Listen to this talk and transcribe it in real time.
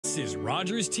This is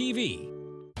Rogers TV.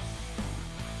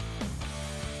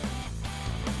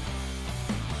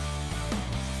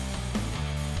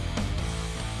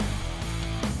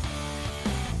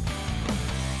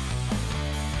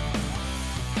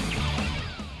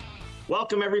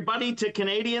 Welcome, everybody, to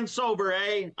Canadian Sober,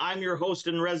 eh? I'm your host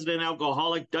and resident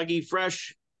alcoholic, Dougie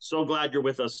Fresh. So glad you're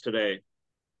with us today.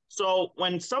 So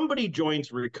when somebody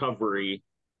joins recovery,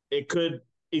 it could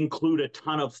include a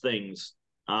ton of things,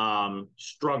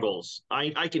 struggles.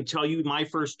 I can tell you my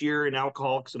first year in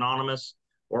Alcoholics Anonymous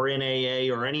or in AA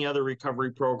or any other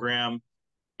recovery program,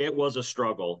 it was a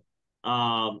struggle.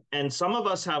 And some of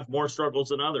us have more struggles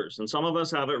than others, and some of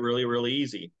us have it really, really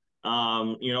easy.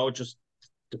 It just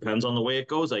depends on the way it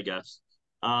goes, I guess.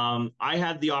 I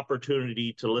had the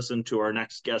opportunity to listen to our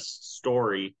next guest's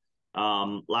story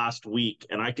last week,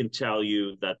 and I can tell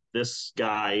you that this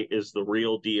guy is the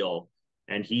real deal,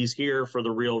 and he's here for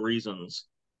the real reasons.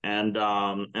 And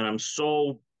I'm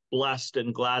so blessed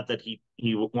and glad that he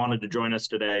wanted to join us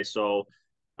today. So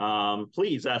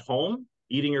please, at home,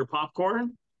 eating your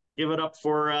popcorn, give it up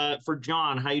for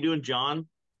John. How you doing, John?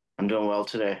 I'm doing well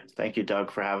today. Thank you, Doug,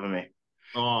 for having me.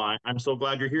 Oh, I'm so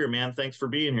glad you're here, man. Thanks for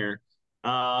being here.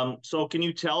 So can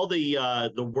you tell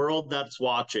the world that's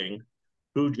watching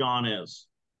who John is?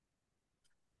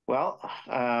 Well,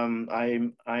 I'm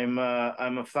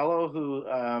a fellow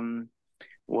who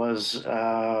was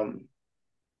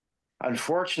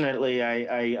unfortunately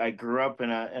I grew up in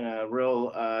a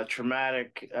real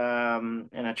traumatic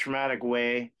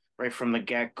way right from the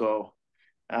get-go.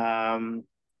 I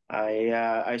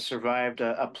survived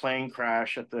a plane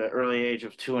crash at the early age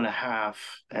of 2.5,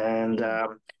 and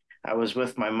I was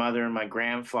with my mother and my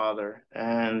grandfather,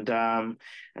 and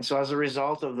so as a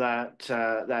result of that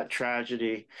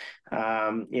tragedy,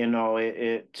 it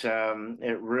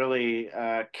really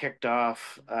kicked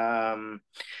off a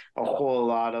whole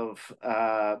lot of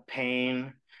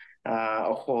pain,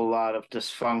 a whole lot of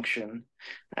dysfunction,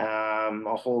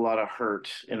 a whole lot of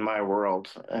hurt in my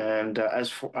world. And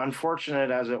as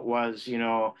unfortunate as it was,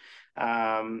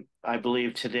 I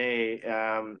believe today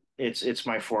it's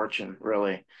my fortune,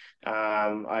 really.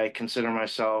 I consider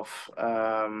myself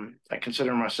a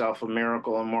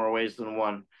miracle in more ways than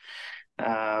one.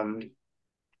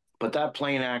 But that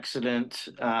plane accident,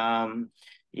 led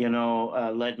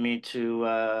me to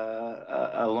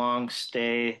a long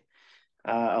stay,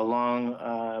 a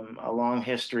long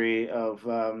history of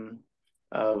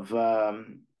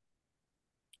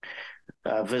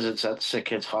visits at the Sick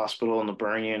Kids Hospital in the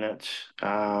burn unit.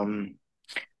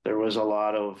 There was a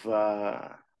lot of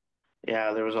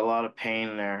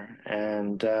pain there,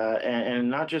 and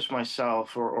not just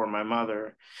myself or my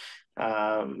mother,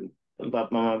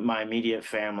 but my immediate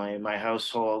family, my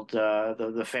household.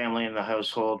 The family in the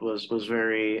household was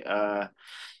very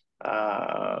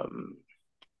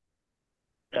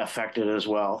affected as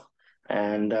well,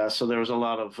 and so there was a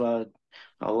lot of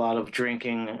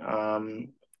drinking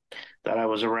that I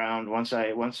was around. Once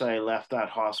I left that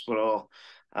hospital,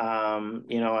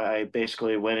 I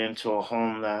basically went into a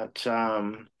home that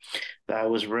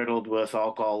was riddled with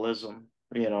alcoholism,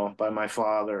 by my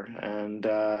father, and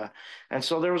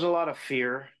so there was a lot of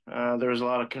fear, there was a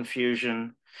lot of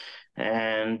confusion,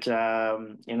 and there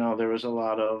was a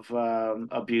lot of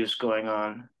abuse going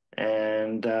on,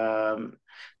 and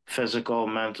physical,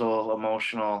 mental,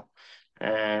 emotional.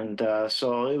 And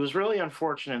so it was really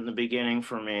unfortunate in the beginning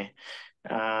for me.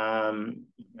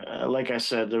 Like I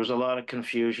said, there was a lot of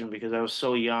confusion because I was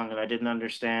so young and I didn't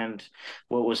understand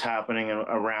what was happening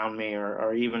around me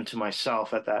or even to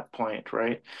myself at that point,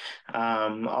 right?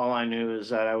 All I knew is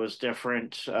that I was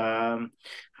different from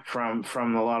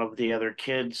a lot of the other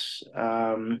kids.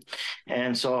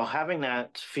 And so having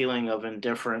that feeling of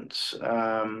indifference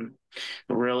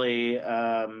really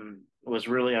was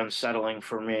really unsettling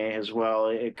for me as well.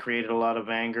 It created a lot of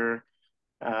anger.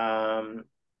 Um,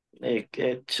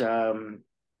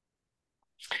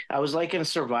 I was like in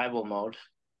survival mode,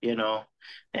 you know,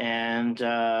 and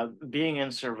being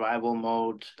in survival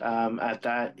mode at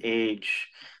that age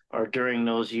or during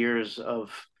those years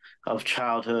of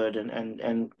childhood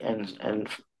and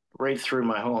right through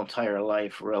my whole entire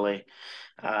life, really,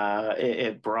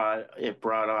 it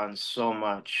brought on so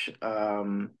much.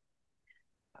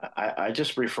 I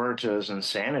just refer to as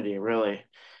insanity, really.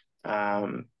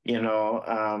 Um, you know,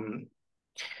 um,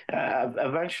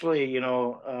 Eventually,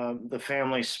 the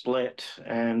family split,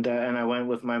 and I went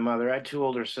with my mother. I had two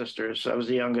older sisters. I was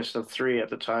the youngest of three at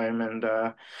the time,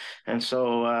 and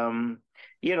so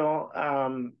you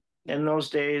know, in those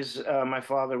days, my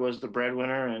father was the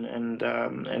breadwinner and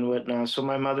whatnot. So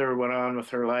my mother went on with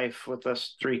her life with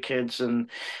us three kids and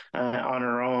on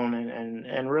her own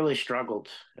and really struggled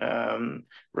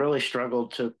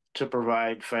to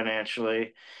provide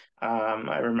financially.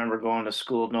 I remember going to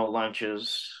school, no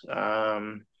lunches.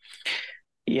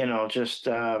 You know, just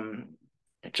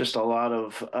a lot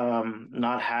of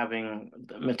not having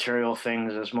material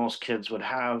things as most kids would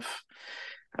have.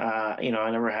 You know,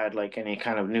 I never had like any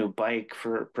kind of new bike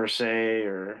for per se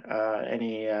or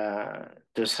any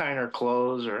designer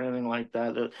clothes or anything like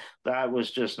that. That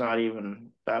was just not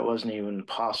even that wasn't even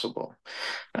possible.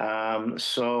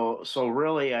 So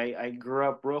really, I grew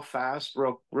up real fast,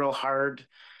 real hard.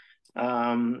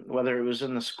 Whether it was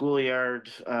in the schoolyard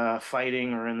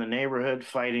fighting or in the neighborhood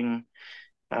fighting,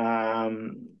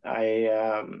 I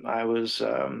was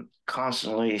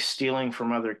constantly stealing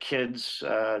from other kids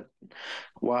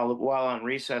while on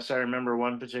recess. I remember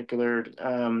one particular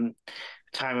time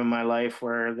in my life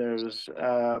where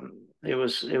it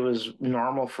was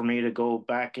normal for me to go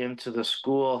back into the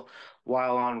school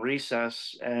while on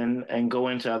recess and go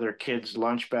into other kids'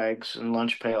 lunch bags and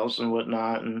lunch pails and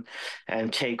whatnot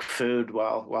and take food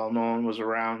while no one was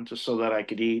around just so that I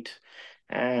could eat.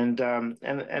 And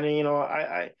you know,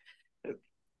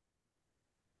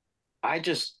 I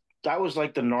just that was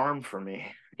like the norm for me.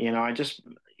 You know, I just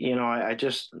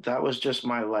that was just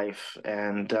my life,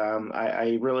 and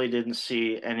I really didn't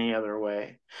see any other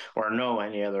way or know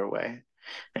any other way.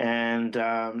 And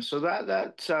so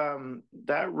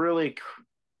that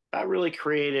really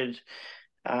created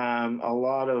a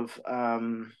lot of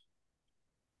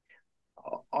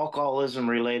alcoholism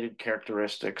related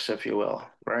characteristics, if you will,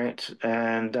 right?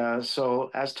 And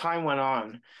so as time went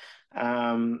on,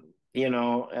 um, you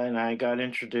know, and I got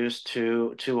introduced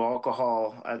to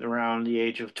alcohol at around the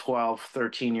age of 12,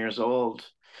 13 years old.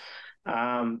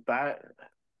 That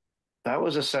that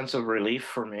was a sense of relief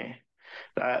for me.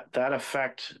 That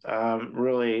effect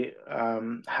really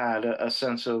had a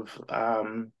sense of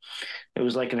it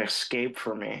was like an escape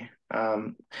for me.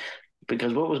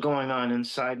 Because what was going on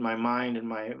inside my mind and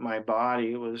my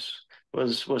body was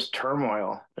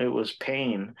turmoil. It was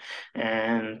pain,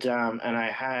 and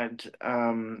I had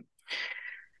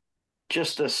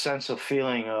just a sense of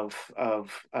feeling of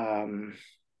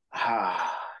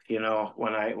ah, you know,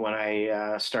 when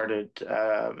I started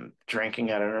drinking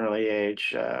at an early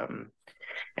age.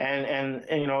 And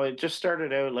you know, it just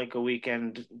started out like a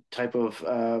weekend type of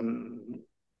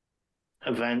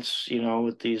events, you know,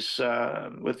 with these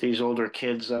older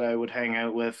kids that I would hang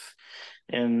out with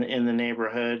in the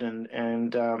neighborhood,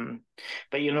 and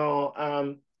but you know,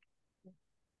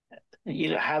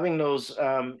 having those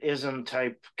ism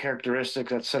type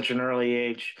characteristics at such an early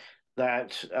age,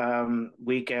 that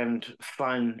weekend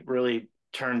fun really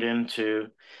turned into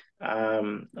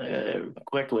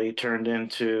quickly turned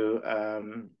into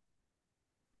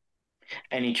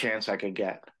any chance I could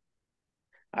get.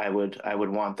 I would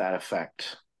want that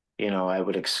effect. You know, I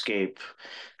would escape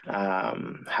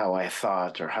how I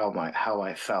thought or how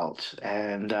I felt,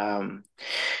 and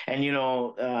you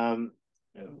know,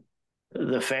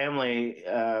 the family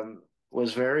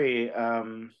was very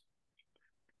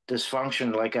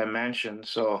dysfunction, like I mentioned.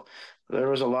 So there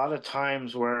was a lot of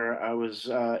times where I was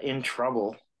in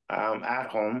trouble at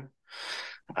home,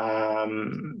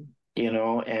 you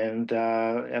know, and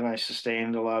I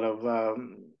sustained a lot of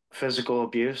physical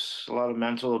abuse, a lot of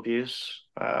mental abuse,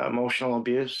 emotional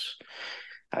abuse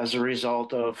as a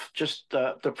result of just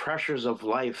the pressures of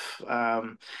life.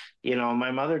 You know,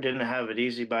 my mother didn't have it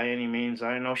easy by any means.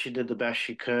 I know she did the best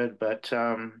she could, but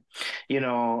you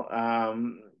know,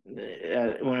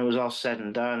 when it was all said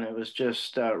and done, it was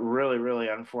just really, really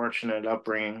unfortunate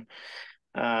upbringing.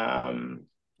 Um,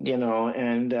 you know,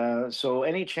 and so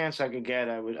any chance I could get,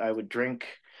 I would drink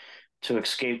to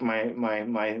escape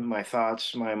my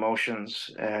thoughts, my emotions,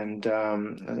 and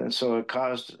so it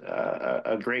caused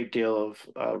a great deal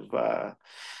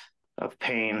of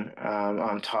pain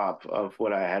on top of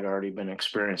what I had already been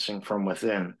experiencing from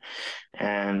within,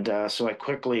 and so I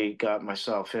quickly got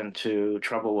myself into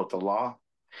trouble with the law.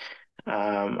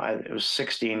 I was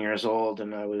 16 years old,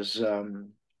 and I was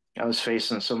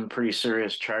facing some pretty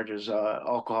serious charges,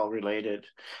 alcohol related,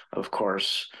 of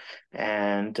course,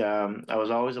 and I was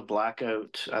always a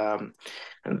blackout.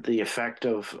 And the effect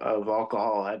of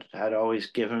alcohol had always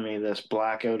given me this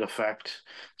blackout effect.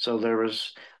 So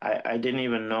I didn't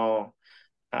even know.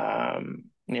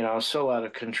 You know, so out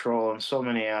of control in so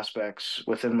many aspects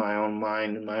within my own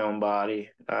mind and my own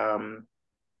body.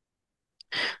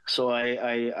 So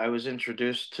I was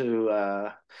introduced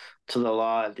to the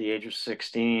law at the age of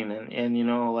 16, and you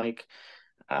know, like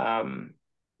um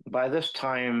by this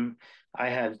time, I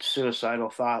had suicidal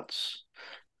thoughts.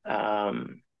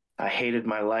 Um, I hated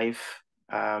my life.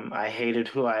 I hated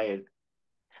who I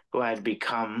had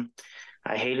become.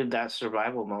 I hated that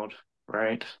survival mode,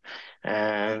 right?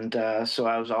 And so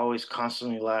I was always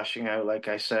constantly lashing out, like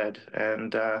I said.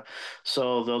 And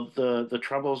so the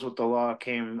troubles with the law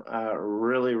came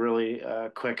really, really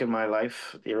quick in my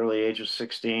life, at the early age of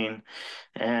 16.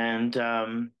 And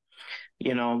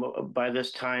by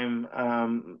this time,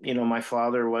 my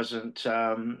father wasn't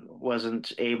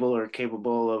able or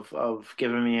capable of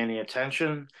giving me any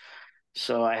attention.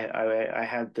 So I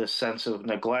had this sense of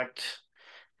neglect,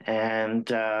 and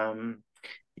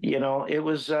it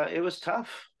was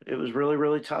tough. It was really,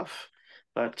 really tough.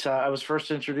 But I was first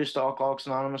introduced to Alcoholics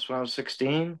Anonymous when I was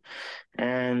 16,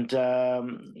 and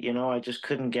I just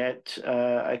couldn't get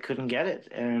it,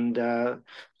 and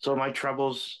so my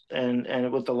troubles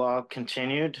and with the law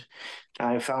continued.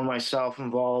 I found myself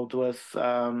involved with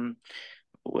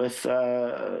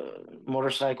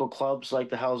motorcycle clubs like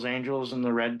the Hells Angels and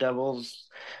the Red Devils,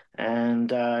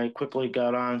 and I quickly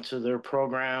got onto their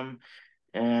program,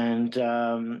 and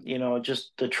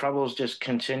just the troubles just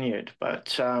continued.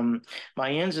 But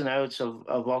my ins and outs of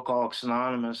Alcoholics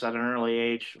Anonymous at an early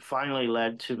age finally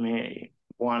led to me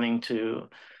wanting to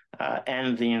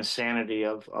end the insanity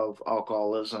of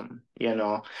alcoholism,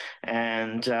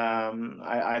 and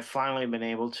I've finally been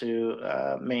able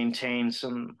to maintain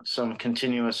some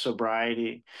continuous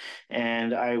sobriety,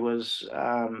 and I was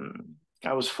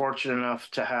fortunate enough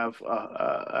to have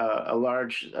a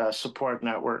large support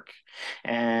network.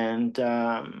 And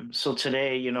so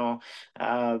today,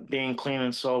 being clean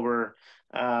and sober,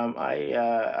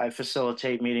 I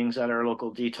facilitate meetings at our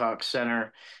local detox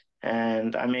center,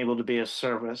 and I'm able to be of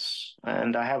service.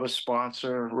 And I have a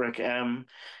sponsor, Rick M.,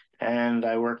 and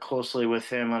I work closely with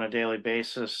him on a daily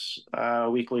basis,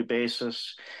 weekly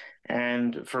basis.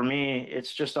 And for me,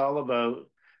 it's just all about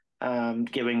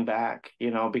giving back,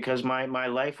 because my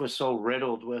life was so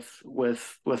riddled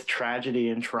with tragedy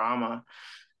and trauma.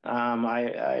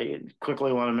 I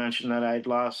quickly want to mention that I'd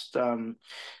lost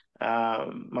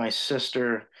my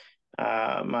sister,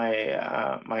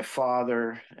 my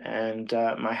father, and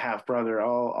my half brother,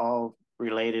 all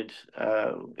related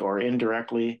or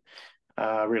indirectly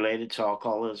related to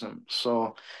alcoholism.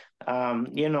 So,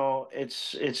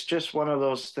 it's just one of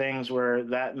those things where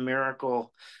that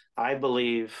miracle, I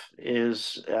believe,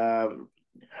 is in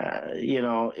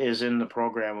the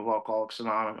program of Alcoholics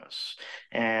Anonymous.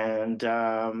 And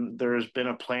there's been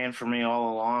a plan for me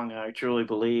all along. I truly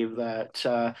believe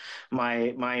that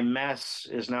my mess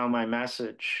is now my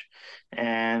message,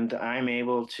 and I'm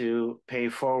able to pay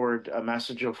forward a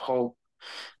message of hope.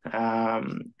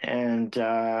 And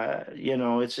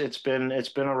it's been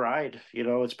a ride.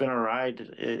 It's been a ride.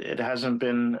 It hasn't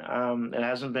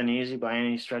been easy by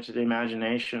any stretch of the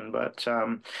imagination, but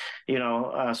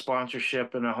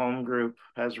sponsorship and a home group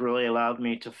has really allowed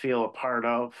me to feel a part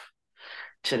of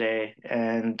today,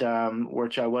 and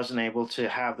which I wasn't able to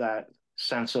have that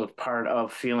sense of part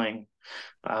of feeling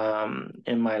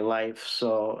in my life.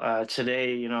 So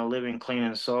today, living clean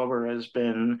and sober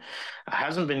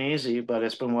hasn't been easy, but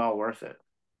it's been well worth it.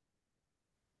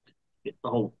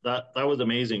 Oh, that was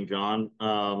amazing, John.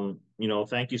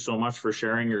 Thank you so much for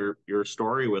sharing your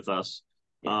story with us.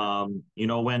 Yeah.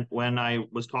 When I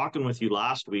was talking with you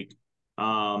last week,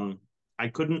 I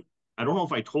couldn't, I don't know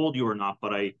if I told you or not,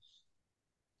 but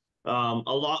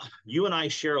you and I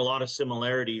share a lot of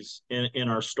similarities in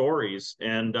our stories.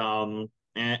 And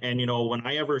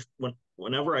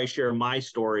whenever I share my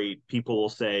story, people will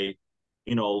say,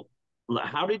 you know,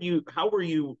 how were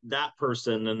you that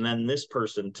person and then this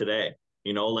person today?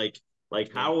 Like Yeah.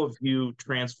 how have you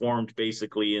transformed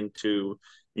basically into,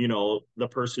 the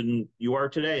person you are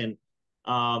today? And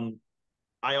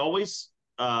I always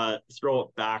throw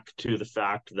it back to the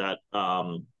fact that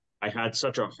I had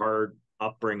such a hard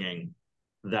upbringing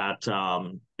that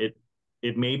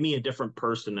it made me a different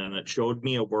person, and it showed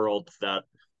me a world that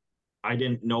I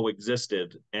didn't know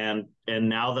existed. And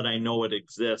now that I know it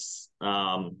exists,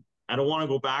 I don't want to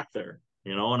go back there,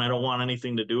 and I don't want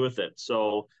anything to do with it.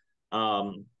 So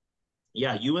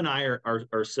yeah, you and I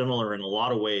are similar in a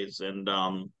lot of ways. And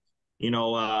you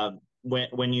know,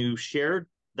 when you shared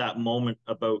that moment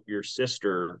about your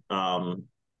sister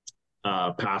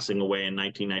passing away in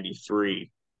 1993,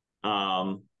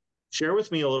 um, share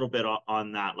with me a little bit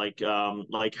on that. Like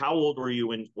how old were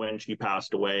you when she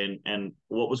passed away, and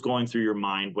what was going through your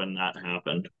mind when that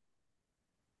happened?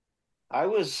 I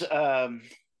was I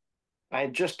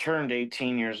had just turned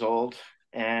 18 years old,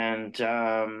 and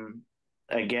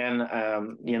again,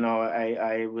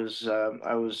 I was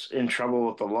in trouble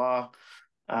with the law.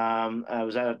 I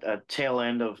was at a tail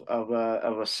end of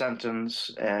a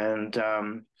sentence, and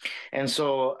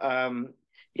so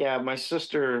yeah, my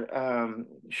sister,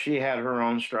 she had her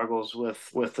own struggles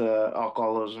with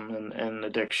alcoholism and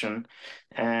addiction,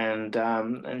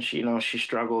 and she, she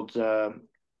struggled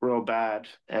real bad,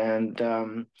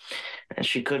 and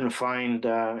she couldn't find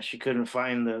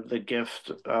the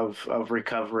gift of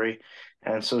recovery,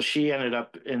 and so she ended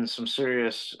up in some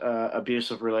serious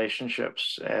abusive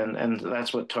relationships, and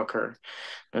that's what took her.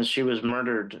 And she was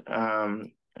murdered.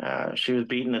 She was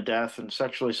beaten to death and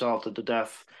sexually assaulted to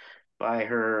death by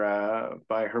her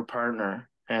partner,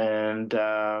 and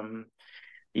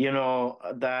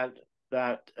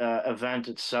that event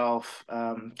itself,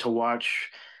 to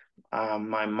watch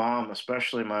my mom,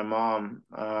 especially my mom,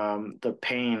 the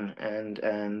pain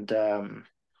and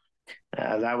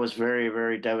that was very,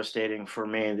 very devastating for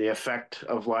me. The effect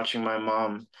of watching my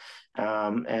mom,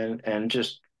 and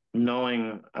just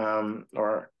knowing,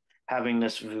 or having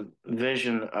this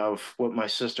vision of what my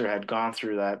sister had gone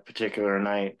through that particular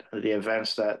night, the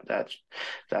events that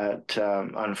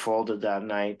unfolded that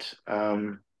night,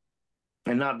 and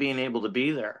not being able to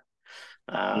be there,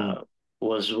 Mm. uh,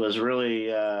 was really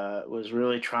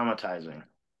traumatizing.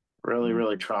 Really, Mm.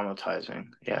 really traumatizing.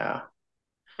 Yeah.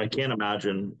 I can't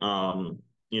imagine,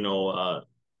 you know,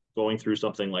 going through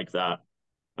something like that.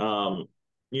 Um,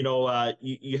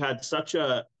 you had such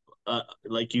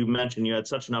like you mentioned, you had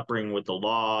such an upbringing with the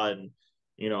law and,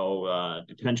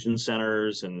 detention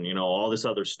centers and, all this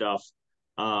other stuff.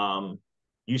 Um,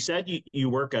 you said you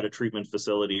work at a treatment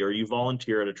facility or you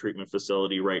volunteer at a treatment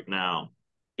facility right now.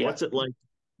 Yeah. What's it like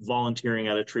volunteering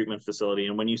at a treatment facility?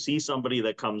 And when you see somebody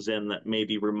that comes in that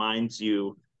maybe reminds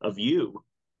you of you,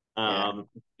 Yeah. um,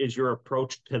 is your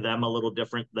approach to them a little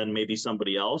different than maybe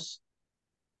somebody else?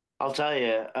 I'll tell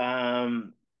you,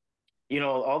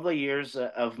 all the years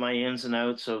of my ins and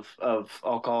outs of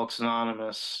Alcoholics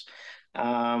Anonymous,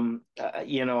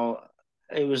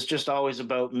 it was just always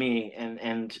about me,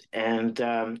 and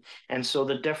so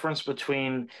the difference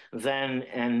between then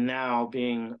and now,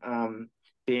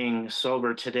 being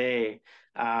sober today,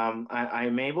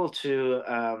 I'm able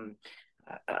to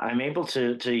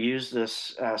use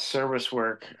this service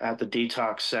work at the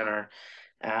detox center.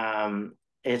 um,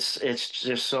 it's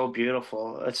just so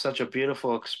beautiful. It's such a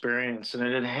beautiful experience, and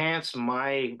it enhanced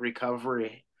my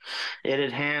recovery. It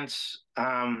enhanced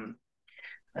uh,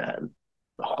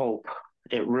 hope.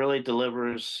 It really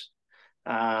delivers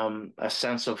a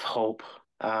sense of hope,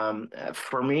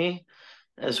 for me,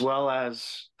 as well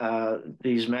as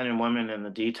these men and women in the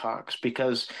detox.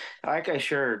 Because, like I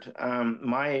shared,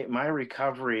 my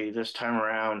recovery this time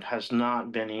around has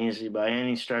not been easy by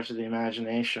any stretch of the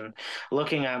imagination.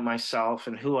 Looking at myself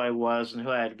and who I was and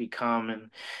who I had become,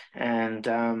 and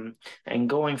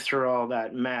going through all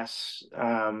that mess,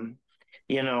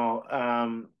 you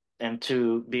know, and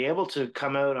to be able to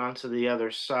come out onto the other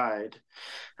side.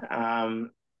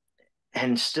 Um,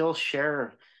 and still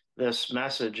share this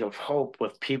message of hope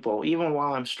with people, even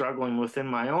while I'm struggling within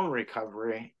my own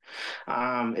recovery.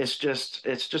 It's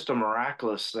just a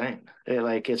miraculous thing.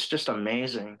 It's just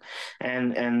amazing,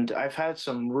 and I've had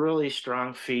some really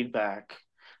strong feedback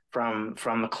from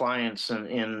the clients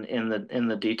in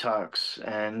the detox,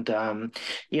 and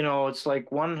it's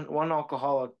like one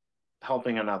alcoholic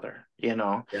helping another,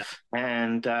 Yeah.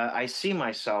 and I see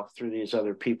myself through these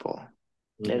other people.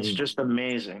 It's Hmm. just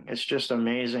amazing. It's just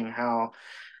amazing how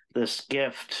this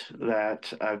gift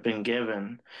that I've been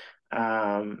given,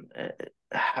 um,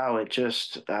 how it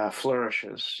just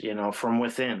flourishes, from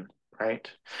within, right?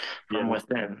 From Yeah.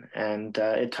 within, and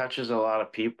it touches a lot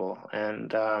of people.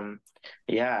 And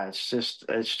yeah, it's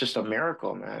just a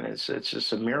miracle, man. It's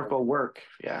just a miracle work.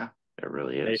 Yeah, it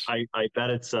really is. I bet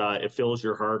it fills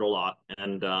your heart a lot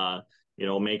and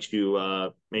makes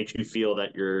you feel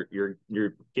that you're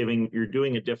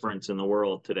doing a difference in the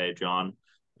world today, John.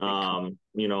 Thank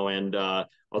you. And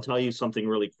I'll tell you something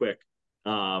really quick.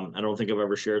 I don't think I've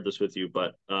ever shared this with you,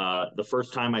 but the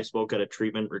first time I spoke at a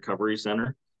treatment recovery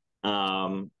center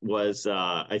was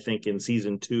I think in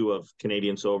season 2 of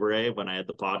Canadian Sober A when I had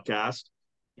the podcast.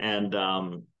 And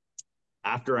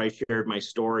after I shared my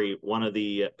story, one of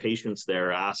the patients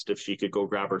there asked if she could go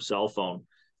grab her cell phone.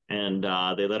 And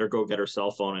they let her go get her cell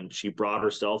phone, and she brought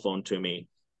her cell phone to me.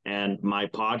 And my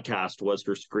podcast was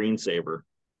her screensaver.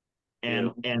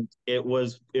 And Beautiful.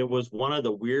 it was one of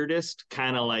the weirdest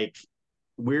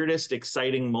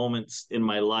exciting moments in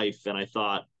my life. And I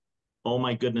thought, oh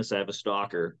my goodness, I have a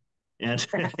stalker. And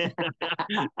and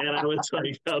I was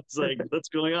like, what's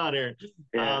going on here?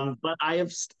 Yeah. But I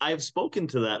have spoken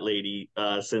to that lady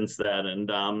since then,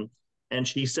 and And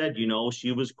she said, you know,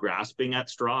 she was grasping at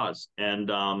straws.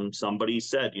 And somebody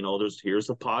said, you know, here's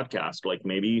a podcast, like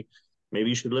maybe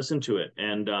you should listen to it.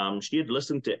 And she had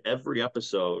listened to every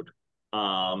episode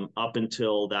up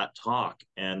until that talk.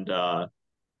 And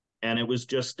it was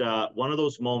just one of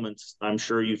those moments. I'm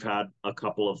sure you've had a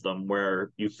couple of them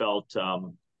where you felt,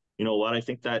 you know what, I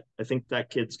think that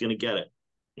kid's going to get it,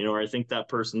 you know, or I think that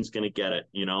person's going to get it.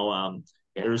 You know,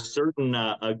 there's certain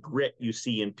a grit you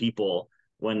see in people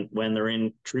when they're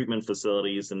in treatment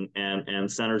facilities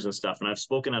and centers and stuff. And I've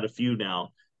spoken at a few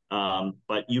now,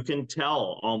 but you can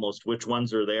tell almost which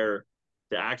ones are there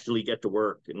to actually get to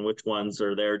work and which ones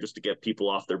are there just to get people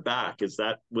off their back.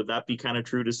 Would that be kind of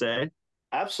true to say?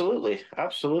 Absolutely,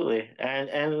 absolutely.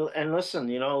 And listen,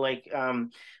 you know, like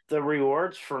the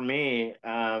rewards for me,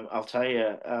 I'll tell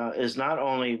you, is not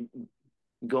only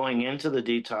going into the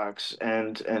detox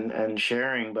and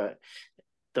sharing, but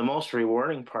the most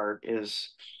rewarding part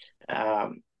is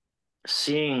um,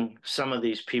 seeing some of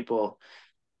these people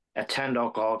attend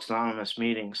Alcoholics Anonymous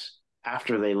meetings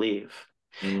after they leave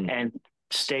Mm. and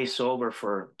stay sober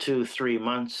for 2, 3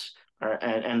 months,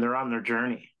 and they're on their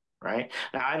journey, right?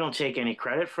 Now, I don't take any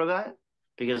credit for that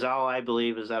because all I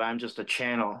believe is that I'm just a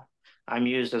channel. I'm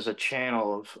used as a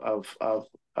channel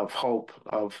of hope,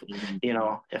 of, Mm. you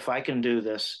know, if I can do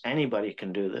this, anybody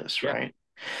can do this, Yeah, right?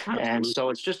 And absolutely. so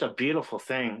it's just a beautiful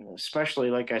thing, especially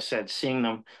like I said, seeing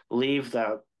them leave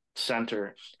the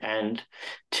center and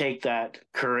take that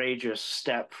courageous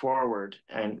step forward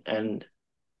and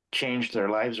change their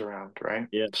lives around, right?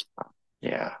 Yeah.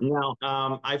 Yeah. Now,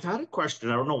 I've had a question.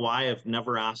 I don't know why I've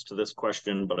never asked this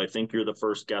question, but I think you're the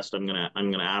first guest I'm gonna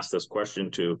ask this question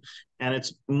to, and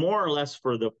it's more or less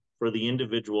for the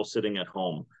individual sitting at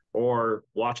home or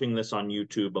watching this on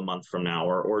YouTube a month from now,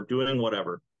 or doing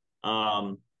whatever.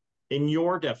 Um, in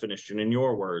your definition, in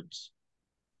your words,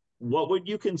 what would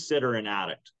you consider an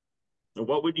addict?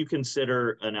 What would you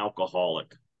consider an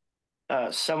alcoholic?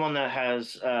 Someone that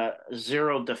has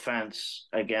zero defense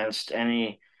against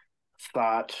any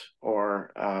thought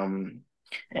or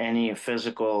any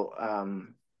physical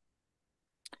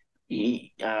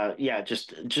yeah,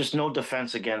 just no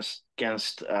defense against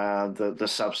the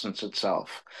substance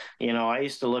itself. You know, I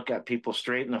used to look at people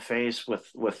straight in the face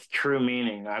with true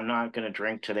meaning. I'm not going to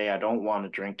drink today. I don't want to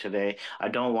drink today. I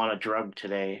don't want to drug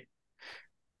today,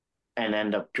 and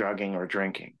end up drugging or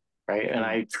drinking, right? And Mm.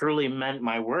 I truly meant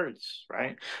my words,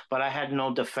 right? But I had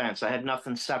no defense. I had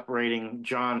nothing separating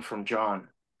John from John,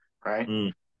 right?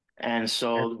 Mm. And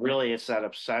so really it's that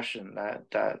obsession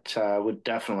that would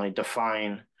definitely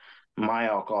define my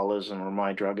alcoholism or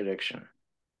my drug addiction.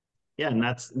 Yeah, and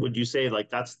would you say like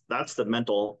that's the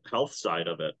mental health side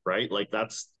of it, right? Like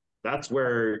that's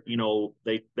where, you know,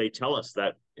 they tell us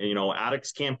that, you know,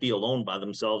 addicts can't be alone by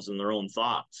themselves in their own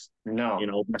thoughts, you No,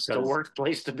 know, that's the because worst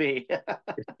place to be.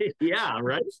 yeah,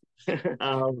 right.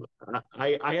 Um,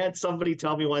 I had somebody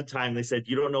tell me one time, they said,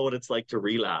 you don't know what it's like to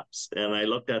relapse. And I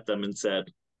looked at them and said,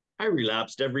 I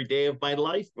relapsed every day of my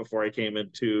life before I came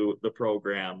into the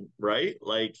program, right?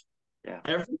 Like Yeah,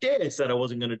 every day I said I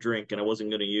wasn't going to drink and I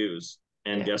wasn't going to use.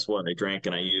 And yeah, guess what? I drank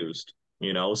and I used,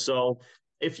 you know? So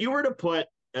if you were to put,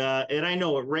 and I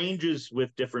know it ranges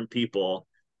with different people,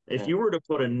 if yeah. you were to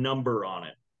put a number on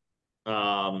it,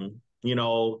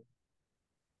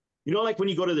 like when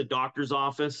you go to the doctor's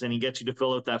office and he gets you to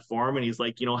fill out that form and he's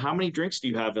like, you know, how many drinks do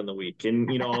you have in the week?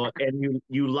 And, you know, and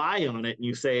you lie on it and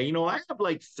you say, you know, I have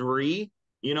like three,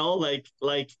 you know, like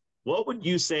what would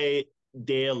you say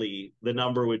daily the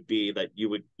number would be that you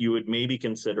would maybe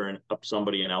consider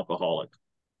somebody an alcoholic?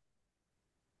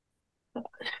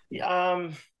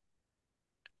 Um,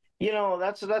 you know,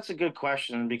 that's a good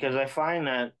question because I find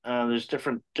that there's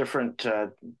different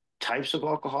types of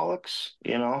alcoholics,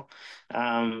 you know.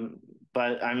 Um,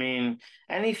 but I mean,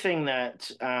 anything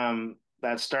that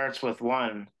starts with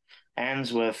one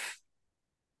ends with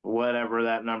whatever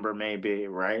that number may be,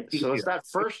 right? So it's Yeah. that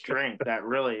first drink that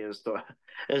really is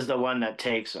the one that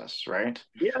takes us, right?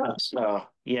 Yeah. So,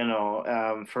 you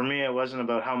know, for me, it wasn't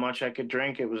about how much I could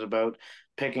drink. It was about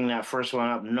picking that first one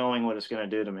up, knowing what it's going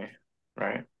to do to me,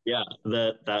 right? Yeah.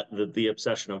 The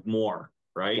obsession of more,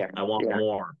 right? Yeah, I want yeah.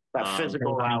 more. That Hey,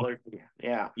 physical honey, allergy.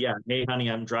 Yeah, yeah, hey, honey,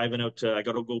 I got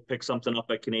to go pick something up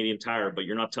at Canadian Tire, but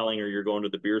you're not telling her you're going to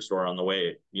the beer store on the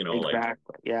way, you know, like,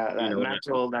 exactly. Yeah, you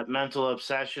know, that mental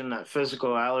obsession, that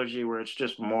physical allergy where it's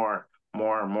just more,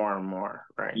 more, and more, and more,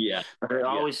 right? yeah, But it yeah,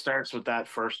 always starts with that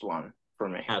first one for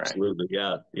me, right? absolutely.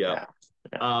 Yeah, yeah. Yeah,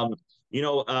 yeah. Um, we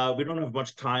don't have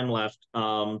much time left,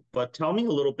 but tell me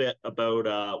a little bit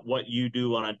about what you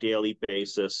do on a daily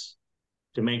basis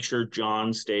to make sure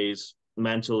John stays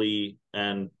mentally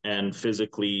and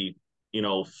physically, you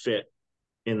know, fit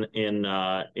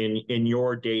in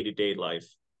your day-to-day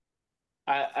life?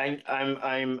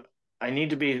 I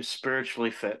need to be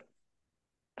spiritually fit.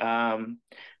 Part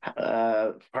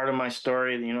of my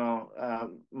story,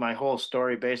 my whole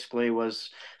story basically was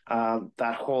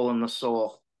that hole in the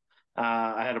soul.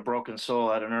 I had a broken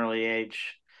soul at an early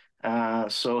age.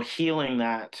 So healing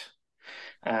that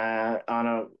on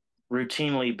a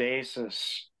routinely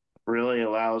basis really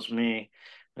allows me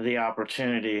the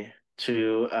opportunity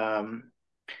to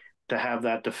have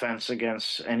that defense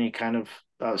against any kind of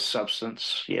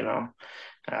substance.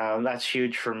 That's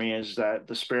huge for me, is that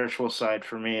the spiritual side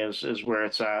for me is where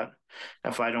it's at.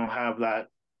 If I don't have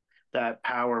that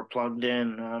power plugged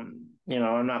in,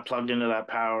 I'm not plugged into that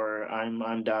power,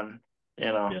 I'm done,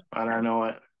 Yeah. and I know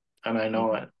it, and I know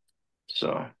Mhm. it.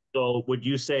 So So would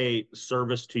you say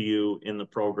service to you in the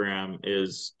program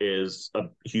is a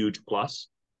huge plus?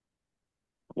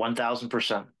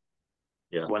 1000%,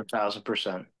 Yeah.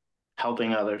 1000%.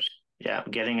 Helping others. Yeah.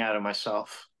 Getting out of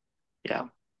myself. Yeah.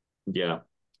 Yeah.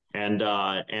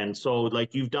 And so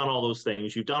like you've done all those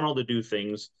things, you've done all the do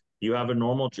things, you have a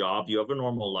normal job, you have a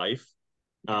normal life,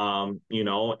 and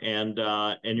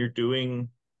you're doing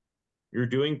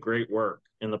great work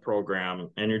in the program,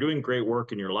 and you're doing great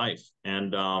work in your life.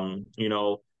 And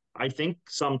I think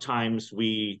sometimes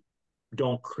we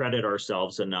don't credit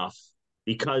ourselves enough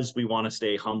because we want to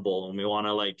stay humble, and we don't want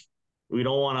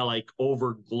to like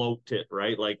over gloat it,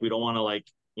 right? Like we don't want to like,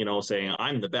 saying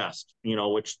I'm the best,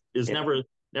 which is Yeah.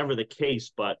 never the case.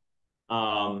 But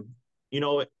um, you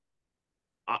know,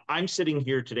 I'm sitting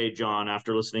here today, John,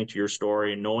 after listening to your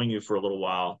story and knowing you for a little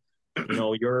while.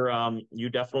 You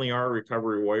definitely are a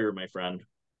recovery warrior, my friend.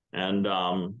 And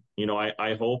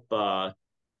I hope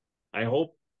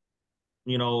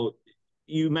you know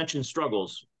you mentioned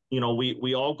struggles.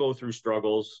 We all go through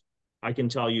struggles. I can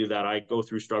tell you that I go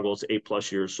through struggles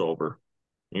 8+ years sober.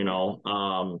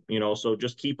 So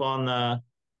just keep on the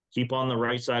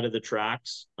right side of the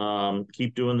tracks.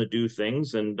 Keep doing the do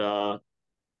things, and I'll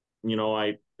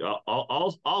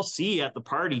see you at the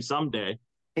party someday.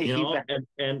 You bet. You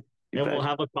And we'll bet.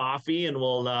 have a coffee, and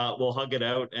we'll hug it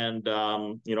out. And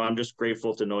I'm just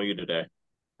grateful to know you today.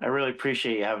 I really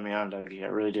appreciate you having me on, Dougie. I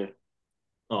really do.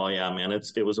 Oh yeah, man,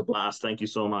 it was a blast. Thank you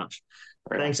so much.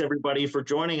 Right on. Thanks everybody for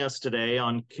joining us today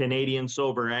on Canadian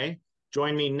Sober A.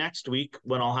 Join me next week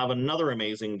when I'll have another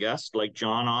amazing guest like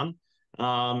John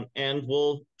on, and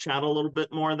we'll chat a little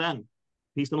bit more then.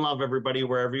 Peace and love, everybody,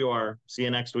 wherever you are. See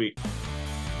you next week.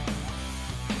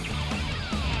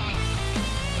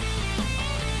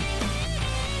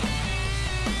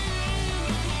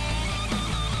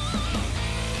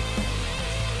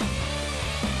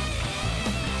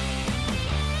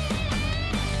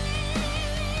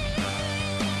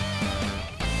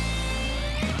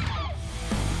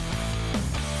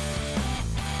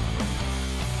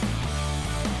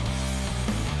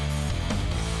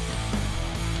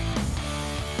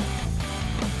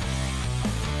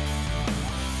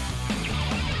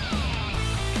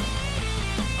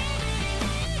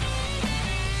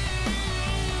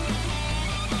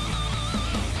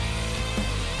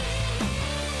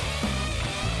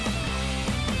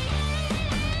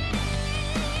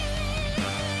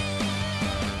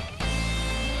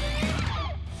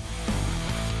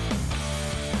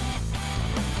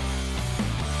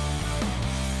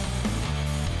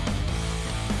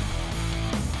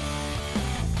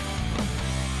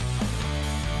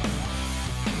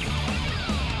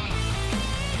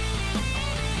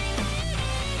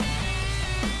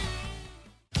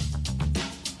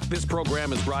 This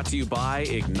program is brought to you by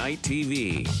Ignite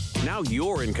TV. Now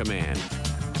you're in command.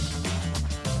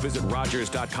 Visit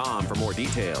Rogers.com for more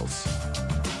details.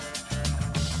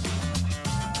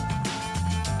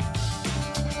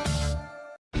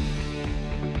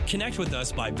 Connect with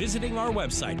us by visiting our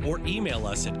website or email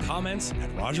us at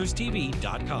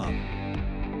comments@rogerstv.com.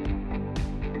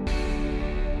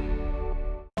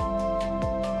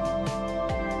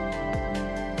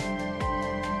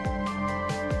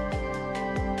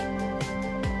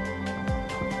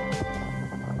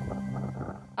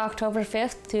 October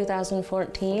 5th,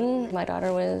 2014, my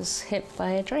daughter was hit by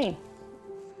a train.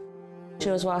 She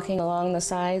was walking along the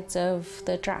sides of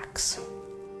the tracks,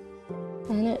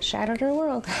 and it shattered her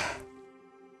world.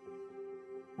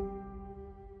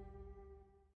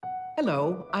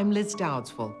 Hello, I'm Liz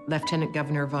Dowdsville, Lieutenant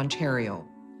Governor of Ontario.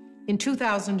 In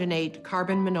 2008,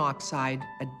 carbon monoxide,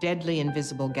 a deadly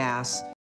invisible gas,